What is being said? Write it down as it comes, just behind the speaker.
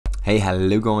Hey,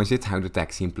 hello guys, it's How to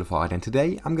Tech Simplified, and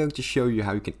today I'm going to show you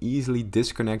how you can easily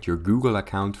disconnect your Google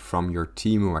account from your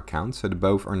TEMU account so the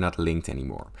both are not linked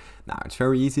anymore. Now, it's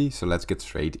very easy, so let's get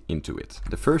straight into it.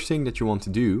 The first thing that you want to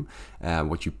do,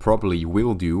 what you probably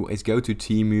will do, is go to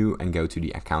TEMU and go to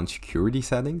the account security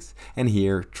settings, and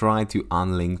here try to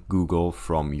unlink Google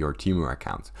from your TEMU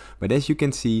account. But as you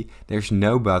can see, there's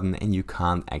no button and you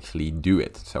can't actually do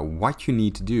it. So what you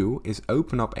need to do is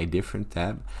open up a different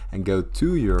tab and go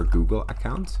to your Google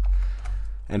account,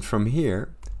 and from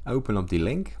here open up the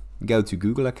link, go to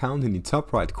Google account in the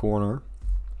top right corner.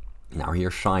 Now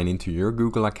here sign into your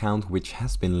Google account which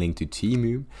has been linked to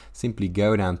TEMU. Simply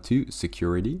go down to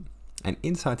security, and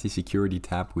inside the security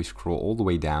tab we scroll all the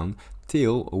way down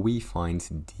till we find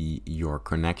your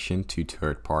connection to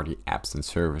third-party apps and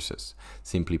services.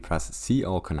 Simply press see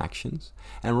all connections,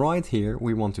 and right here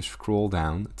we want to scroll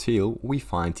down till we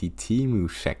find the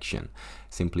TEMU section.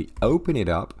 Simply open it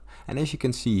up, and as you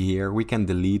can see here we can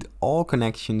delete all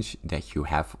connections that you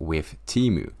have with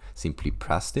TEMU. Simply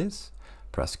press this,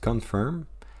 press confirm,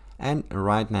 and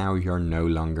right now you're no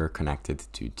longer connected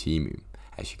to TEMU,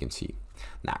 as you can see.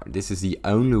 Now this is the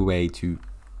only way to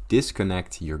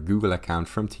disconnect your Google account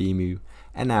from TEMU,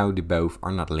 and now the both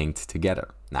are not linked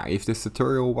together. Now if this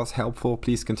tutorial was helpful,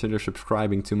 please consider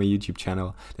subscribing to my YouTube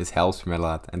channel. This helps me a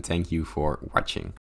lot, and thank you for watching.